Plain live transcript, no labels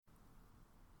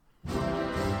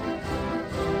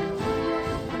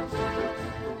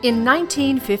In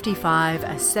 1955,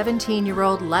 a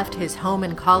 17-year-old left his home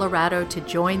in Colorado to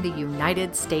join the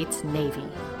United States Navy.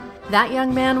 That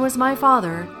young man was my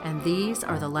father, and these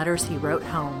are the letters he wrote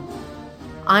home.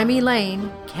 I'm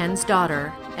Elaine, Ken's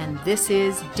daughter, and this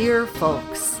is Dear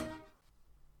Folks.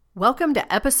 Welcome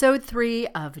to Episode 3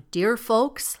 of Dear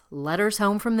Folks, Letters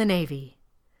Home from the Navy.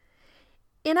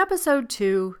 In Episode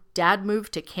 2, Dad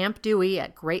moved to Camp Dewey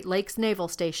at Great Lakes Naval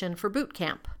Station for boot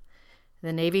camp.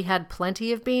 The Navy had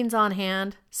plenty of beans on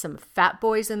hand. Some fat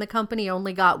boys in the company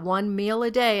only got one meal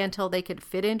a day until they could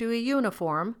fit into a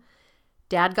uniform.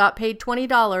 Dad got paid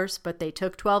 $20, but they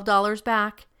took $12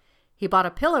 back. He bought a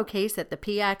pillowcase at the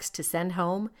PX to send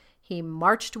home. He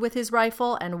marched with his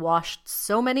rifle and washed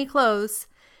so many clothes.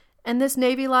 And this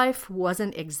Navy life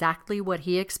wasn't exactly what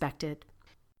he expected.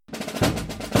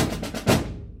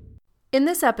 In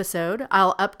this episode,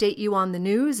 I'll update you on the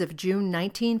news of June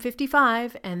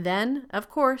 1955 and then, of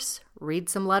course, read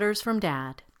some letters from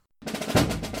Dad.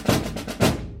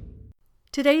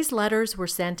 Today's letters were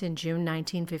sent in June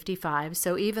 1955,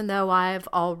 so even though I've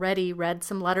already read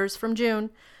some letters from June,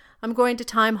 I'm going to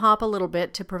time hop a little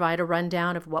bit to provide a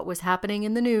rundown of what was happening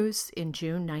in the news in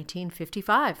June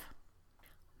 1955.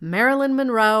 Marilyn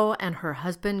Monroe and her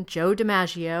husband Joe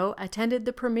DiMaggio attended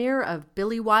the premiere of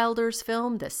Billy Wilder's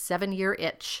film The 7-Year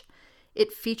Itch.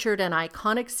 It featured an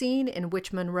iconic scene in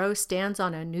which Monroe stands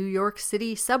on a New York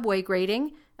City subway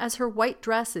grating as her white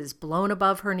dress is blown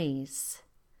above her knees.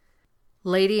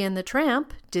 Lady and the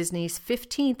Tramp, Disney's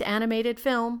 15th animated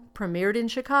film, premiered in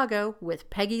Chicago with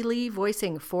Peggy Lee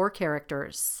voicing 4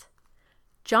 characters.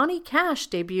 Johnny Cash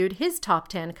debuted his top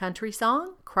 10 country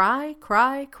song, Cry,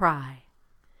 Cry, Cry.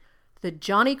 The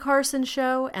Johnny Carson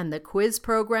Show and the quiz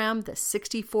program, The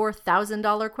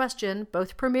 $64,000 Question,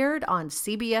 both premiered on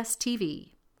CBS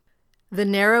TV. The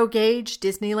narrow gauge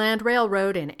Disneyland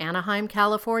Railroad in Anaheim,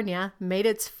 California, made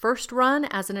its first run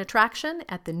as an attraction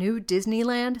at the new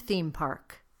Disneyland theme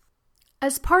park.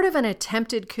 As part of an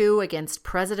attempted coup against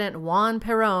President Juan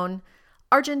Perón,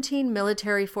 Argentine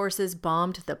military forces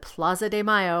bombed the Plaza de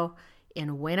Mayo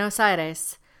in Buenos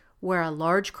Aires, where a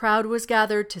large crowd was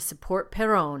gathered to support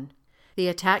Perón. The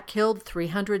attack killed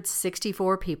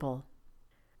 364 people.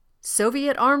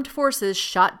 Soviet armed forces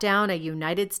shot down a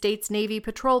United States Navy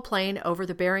patrol plane over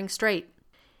the Bering Strait.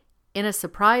 In a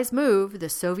surprise move, the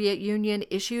Soviet Union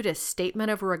issued a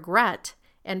statement of regret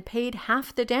and paid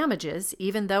half the damages,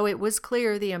 even though it was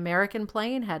clear the American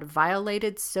plane had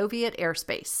violated Soviet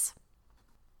airspace.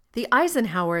 The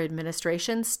Eisenhower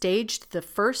administration staged the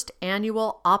first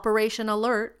annual Operation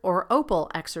Alert, or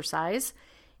OPAL, exercise,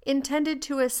 intended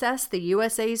to assess the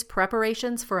USA's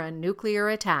preparations for a nuclear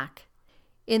attack.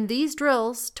 In these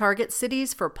drills, target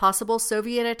cities for possible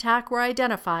Soviet attack were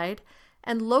identified,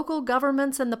 and local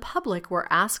governments and the public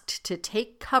were asked to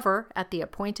take cover at the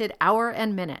appointed hour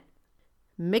and minute.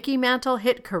 Mickey Mantle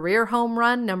hit career home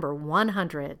run number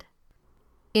 100.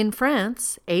 In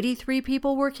France, 83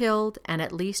 people were killed and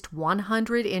at least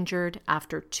 100 injured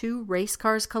after 2 race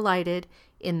cars collided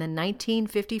in the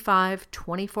 1955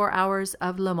 24 Hours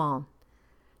of Le Mans.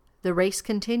 The race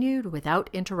continued without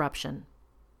interruption.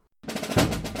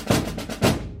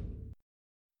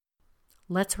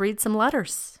 Let's read some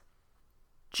letters.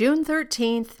 June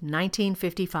 13th,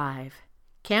 1955.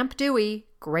 Camp Dewey,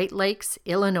 Great Lakes,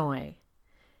 Illinois.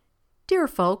 Dear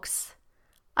folks,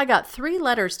 I got 3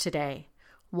 letters today.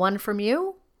 1 from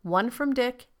you, 1 from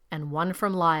Dick, and 1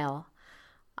 from Lyle.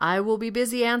 I will be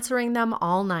busy answering them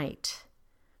all night.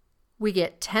 We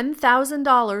get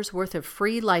 $10,000 worth of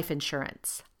free life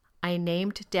insurance. I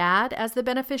named Dad as the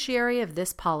beneficiary of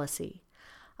this policy.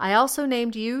 I also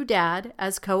named you, Dad,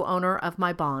 as co-owner of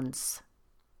my bonds.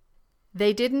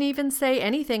 They didn't even say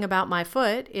anything about my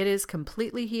foot. It is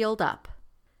completely healed up.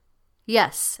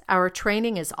 Yes, our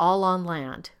training is all on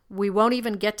land. We won't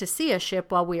even get to see a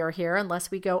ship while we are here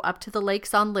unless we go up to the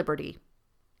lakes on Liberty.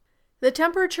 The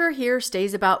temperature here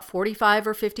stays about 45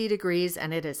 or 50 degrees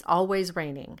and it is always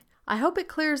raining. I hope it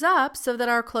clears up so that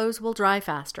our clothes will dry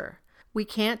faster. We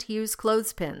can't use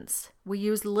clothespins. We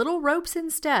use little ropes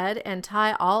instead and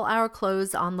tie all our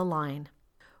clothes on the line.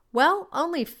 Well,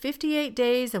 only 58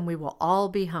 days and we will all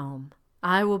be home.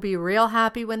 I will be real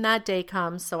happy when that day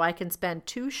comes so I can spend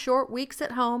 2 short weeks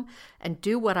at home and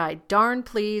do what I darn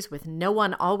please with no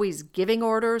one always giving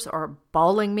orders or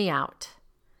bawling me out.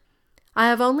 I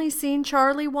have only seen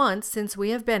Charlie once since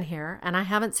we have been here, and I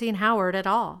haven't seen Howard at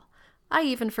all. I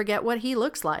even forget what he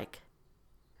looks like.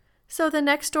 So the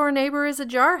next-door neighbor is a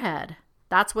jarhead.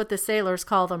 That's what the sailors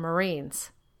call the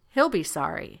Marines. He'll be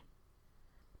sorry.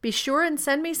 Be sure and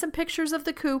send me some pictures of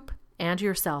the coop and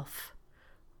yourself.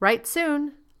 Write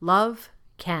soon. Love,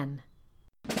 Ken.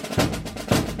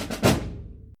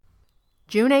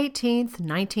 June 18th,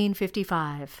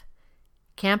 1955.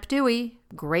 Camp Dewey,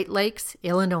 Great Lakes,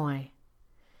 Illinois.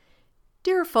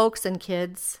 Dear folks and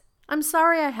kids, I'm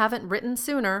sorry I haven't written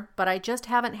sooner, but I just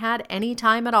haven't had any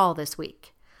time at all this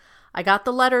week. I got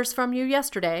the letters from you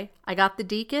yesterday, I got the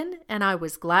deacon, and I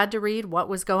was glad to read what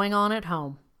was going on at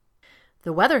home.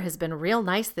 The weather has been real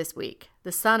nice this week.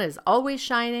 The sun is always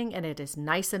shining and it is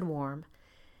nice and warm.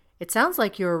 It sounds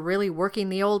like you're really working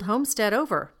the old homestead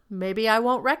over. Maybe I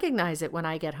won't recognize it when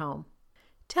I get home.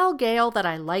 Tell Gail that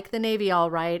I like the Navy all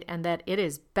right and that it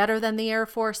is better than the Air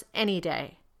Force any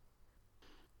day.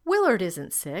 Willard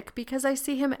isn't sick because I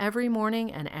see him every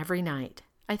morning and every night.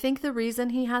 I think the reason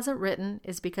he hasn't written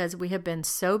is because we have been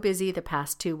so busy the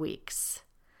past 2 weeks.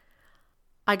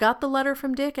 I got the letter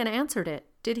from Dick and answered it.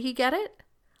 Did he get it?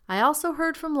 I also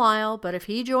heard from Lyle, but if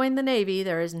he joined the Navy,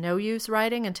 there is no use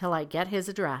writing until I get his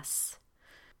address.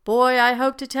 Boy, I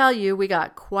hope to tell you we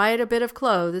got quite a bit of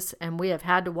clothes, and we have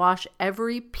had to wash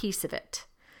every piece of it.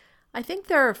 I think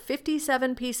there are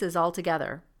 57 pieces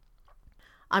altogether.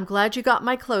 I'm glad you got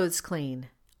my clothes clean.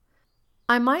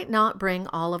 I might not bring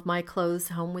all of my clothes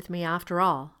home with me after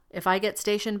all. If I get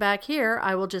stationed back here,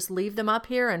 I will just leave them up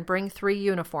here and bring 3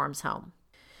 uniforms home.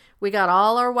 We got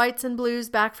all our whites and blues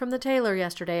back from the tailor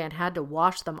yesterday and had to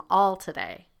wash them all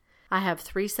today. I have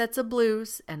 3 sets of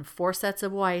blues and 4 sets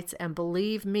of whites, and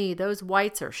believe me, those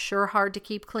whites are sure hard to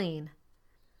keep clean.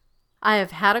 I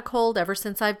have had a cold ever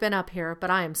since I've been up here, but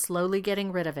I am slowly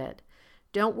getting rid of it.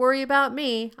 Don't worry about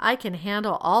me. I can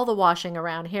handle all the washing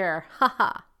around here. Ha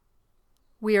ha.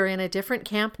 We are in a different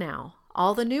camp now.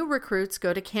 All the new recruits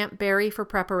go to Camp Barry for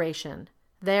preparation.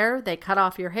 There, they cut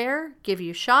off your hair, give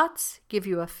you shots, give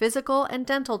you a physical and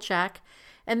dental check,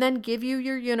 and then give you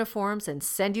your uniforms and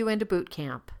send you into boot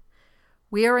camp.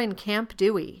 We are in Camp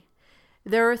Dewey.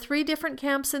 There are 3 different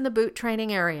camps in the boot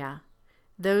training area.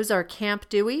 Those are Camp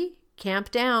Dewey,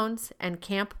 Camp Downs, and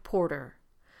Camp Porter.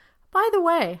 By the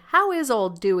way, how is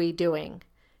old Dewey doing?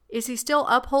 Is he still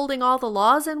upholding all the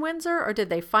laws in Windsor, or did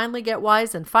they finally get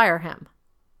wise and fire him?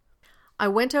 I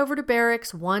went over to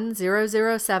Barracks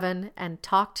 1007 and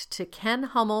talked to Ken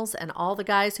Hummels and all the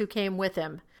guys who came with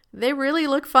him. They really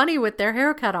look funny with their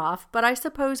hair cut off, but I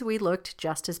suppose we looked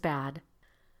just as bad.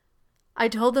 I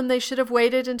told them they should have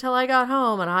waited until I got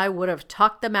home, and I would have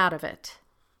talked them out of it.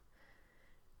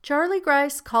 Charlie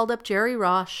Grice called up Jerry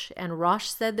Roche, and Roche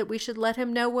said that we should let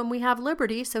him know when we have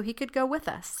liberty so he could go with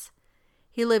us.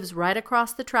 He lives right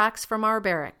across the tracks from our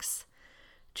barracks.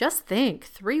 Just think,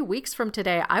 3 weeks from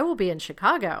today I will be in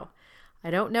Chicago.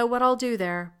 I don't know what I'll do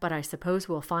there, but I suppose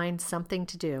we'll find something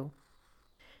to do.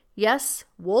 Yes,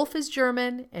 Wolf is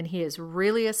German, and he is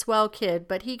really a swell kid,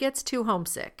 but he gets too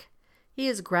homesick. He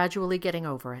is gradually getting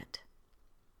over it.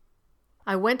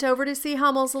 I went over to see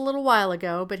Hummels a little while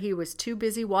ago, but he was too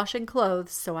busy washing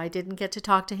clothes, so I didn't get to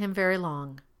talk to him very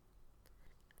long.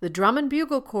 The Drum and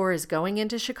Bugle Corps is going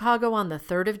into Chicago on the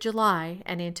 3rd of July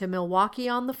and into Milwaukee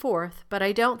on the 4th, but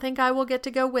I don't think I will get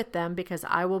to go with them because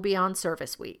I will be on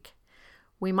service week.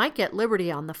 We might get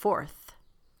liberty on the 4th.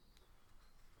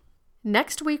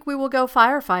 Next week we will go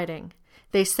firefighting.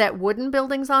 They set wooden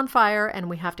buildings on fire and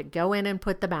we have to go in and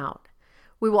put them out.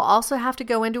 We will also have to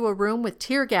go into a room with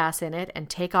tear gas in it and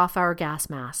take off our gas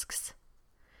masks.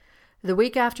 The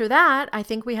week after that, I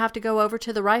think we have to go over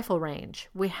to the rifle range.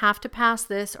 We have to pass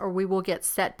this or we will get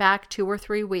set back 2 or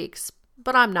 3 weeks,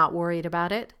 but I'm not worried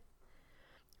about it.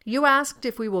 You asked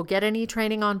if we will get any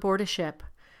training on board a ship.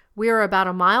 We are about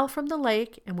a mile from the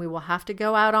lake and we will have to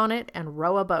go out on it and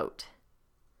row a boat.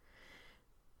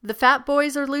 The fat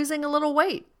boys are losing a little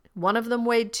weight. One of them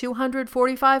weighed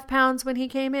 245 pounds when he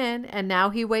came in, and now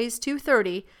he weighs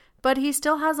 230, but he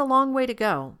still has a long way to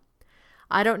go.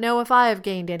 I don't know if I have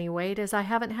gained any weight, as I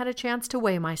haven't had a chance to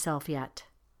weigh myself yet.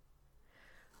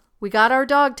 We got our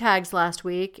dog tags last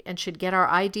week and should get our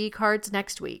ID cards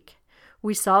next week.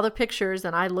 We saw the pictures,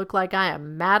 and I look like I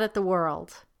am mad at the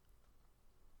world.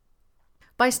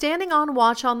 By standing on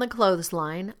watch on the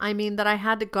clothesline, I mean that I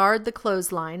had to guard the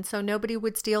clothesline so nobody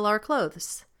would steal our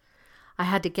clothes. I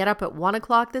had to get up at 1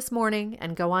 o'clock this morning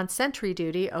and go on sentry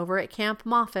duty over at Camp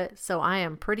Moffett, so I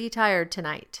am pretty tired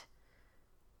tonight.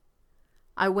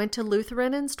 I went to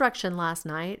Lutheran instruction last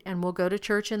night and will go to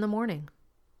church in the morning.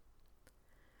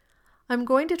 I'm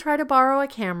going to try to borrow a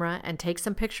camera and take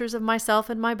some pictures of myself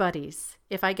and my buddies.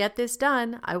 If I get this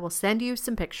done, I will send you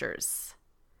some pictures.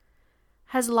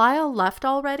 Has Lyle left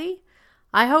already?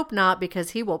 I hope not,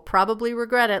 because he will probably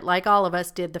regret it like all of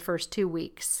us did the first 2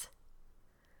 weeks.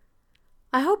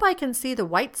 I hope I can see the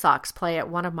White Sox play at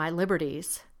one of my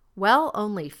liberties. Well,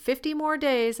 only 50 more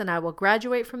days and I will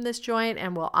graduate from this joint,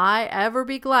 and will I ever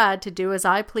be glad to do as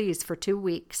I please for 2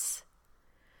 weeks.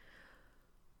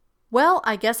 Well,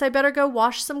 I guess I better go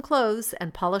wash some clothes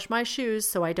and polish my shoes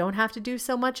so I don't have to do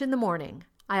so much in the morning.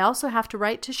 I also have to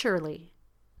write to Shirley.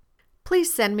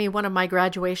 Please send me one of my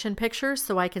graduation pictures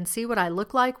so I can see what I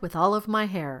look like with all of my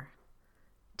hair.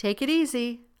 Take it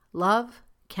easy. Love,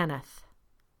 Kenneth.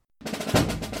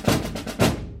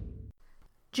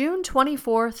 June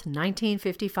 24th,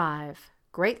 1955,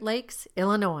 Great Lakes,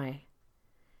 Illinois.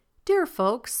 Dear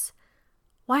folks,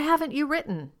 why haven't you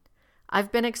written?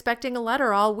 I've been expecting a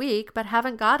letter all week, but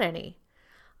haven't got any.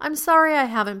 I'm sorry I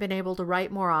haven't been able to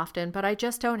write more often, but I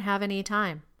just don't have any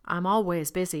time. I'm always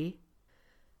busy.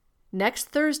 Next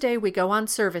Thursday, we go on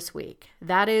service week.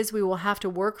 That is, we will have to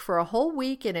work for a whole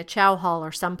week in a chow hall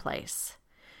or someplace.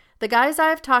 The guys I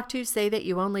have talked to say that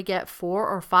you only get 4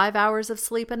 or 5 hours of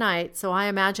sleep a night, so I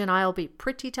imagine I'll be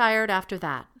pretty tired after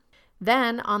that.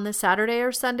 Then, on the Saturday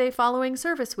or Sunday following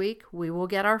service week, we will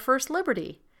get our first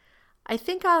liberty. I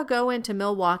think I'll go into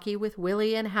Milwaukee with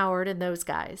Willie and Howard and those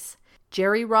guys.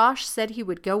 Jerry Roche said he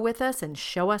would go with us and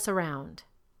show us around.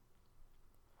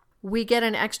 We get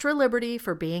an extra liberty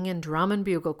for being in Drum and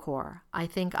Bugle Corps. I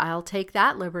think I'll take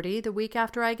that liberty the week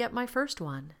after I get my first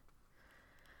one.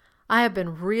 I have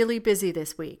been really busy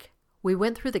this week. We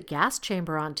went through the gas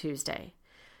chamber on Tuesday.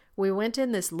 We went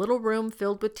in this little room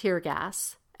filled with tear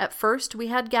gas. At first, we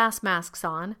had gas masks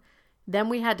on. Then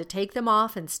we had to take them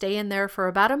off and stay in there for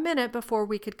about a minute before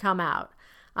we could come out.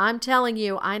 I'm telling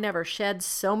you, I never shed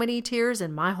so many tears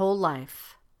in my whole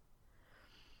life.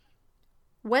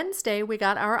 Wednesday, we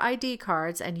got our ID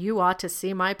cards, and you ought to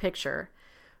see my picture.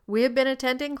 We have been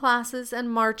attending classes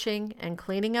and marching and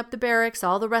cleaning up the barracks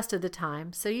all the rest of the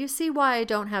time, so you see why I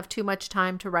don't have too much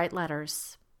time to write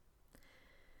letters.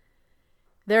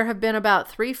 There have been about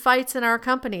 3 fights in our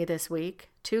company this week.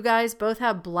 2 guys both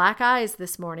have black eyes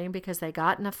this morning because they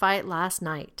got in a fight last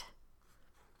night.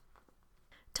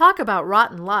 Talk about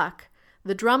rotten luck.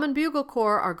 The Drum and Bugle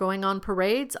Corps are going on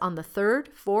parades on the 3rd,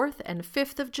 4th, and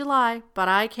 5th of July, but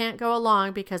I can't go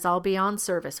along because I'll be on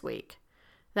service week.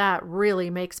 That really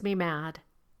makes me mad.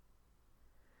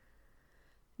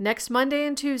 Next Monday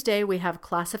and Tuesday, we have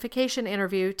classification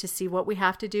interview to see what we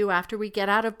have to do after we get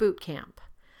out of boot camp.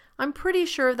 I'm pretty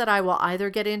sure that I will either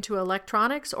get into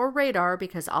electronics or radar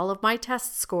because all of my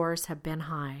test scores have been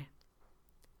high.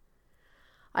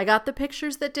 I got the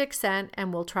pictures that Dick sent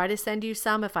and will try to send you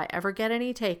some if I ever get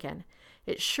any taken.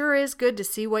 It sure is good to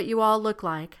see what you all look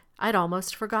like. I'd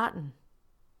almost forgotten.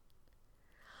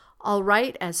 I'll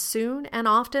write as soon and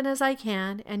often as I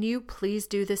can, and you please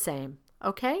do the same,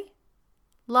 okay?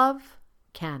 Love,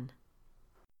 Ken.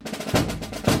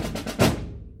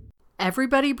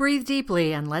 Everybody breathe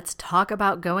deeply and let's talk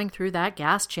about going through that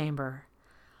gas chamber.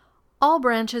 All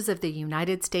branches of the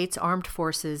United States Armed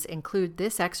Forces include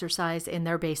this exercise in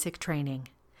their basic training.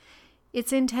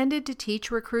 It's intended to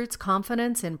teach recruits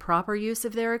confidence in proper use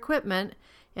of their equipment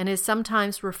and is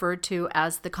sometimes referred to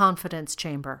as the confidence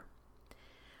chamber.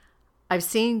 I've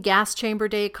seen gas chamber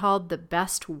day called the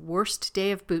best, worst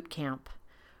day of boot camp.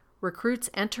 Recruits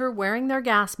enter wearing their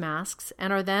gas masks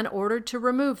and are then ordered to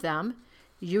remove them,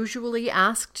 usually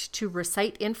asked to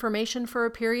recite information for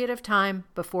a period of time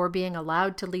before being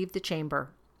allowed to leave the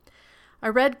chamber. I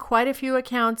read quite a few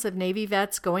accounts of Navy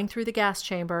vets going through the gas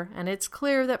chamber, and it's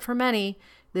clear that for many,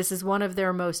 this is one of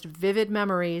their most vivid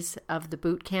memories of the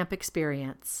boot camp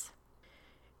experience.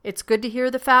 It's good to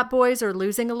hear the fat boys are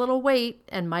losing a little weight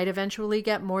and might eventually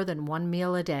get more than 1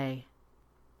 meal a day.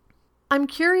 I'm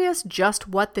curious just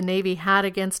what the Navy had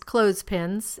against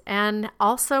clothespins, and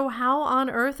also how on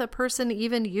earth a person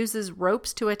even uses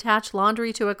ropes to attach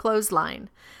laundry to a clothesline.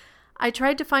 I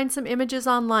tried to find some images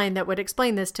online that would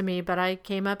explain this to me, but I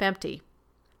came up empty.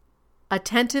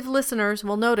 Attentive listeners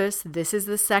will notice this is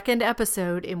the 2nd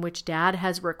episode in which Dad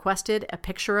has requested a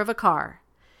picture of a car.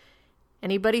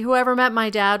 Anybody who ever met my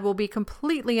dad will be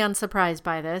completely unsurprised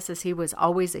by this, as he was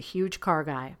always a huge car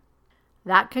guy.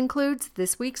 That concludes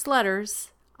this week's letters.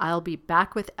 I'll be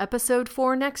back with episode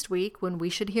 4 next week when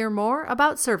we should hear more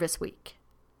about Service Week.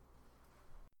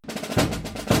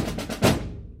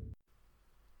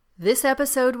 This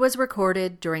episode was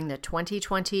recorded during the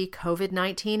 2020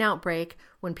 COVID-19 outbreak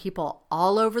when people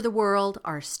all over the world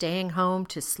are staying home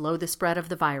to slow the spread of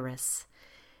the virus.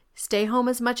 Stay home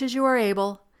as much as you are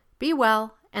able. Be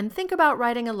well, and think about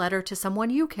writing a letter to someone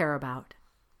you care about.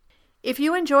 If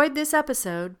you enjoyed this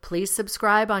episode, please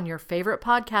subscribe on your favorite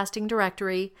podcasting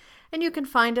directory, and you can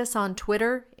find us on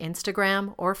Twitter,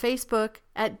 Instagram, or Facebook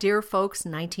at Dear Folks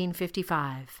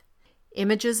 1955.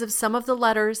 Images of some of the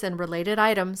letters and related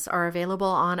items are available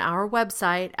on our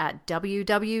website at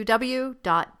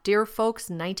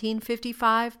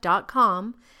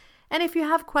www.dearfolks1955.com, and if you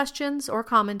have questions or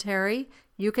commentary,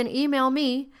 you can email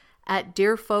me at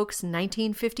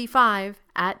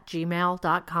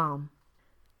dearfolks1955@gmail.com.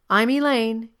 I'm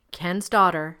Elaine, Ken's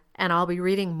daughter, and I'll be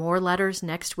reading more letters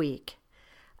next week.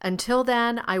 Until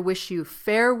then, I wish you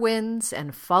fair winds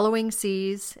and following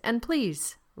seas, and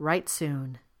please, write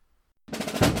soon.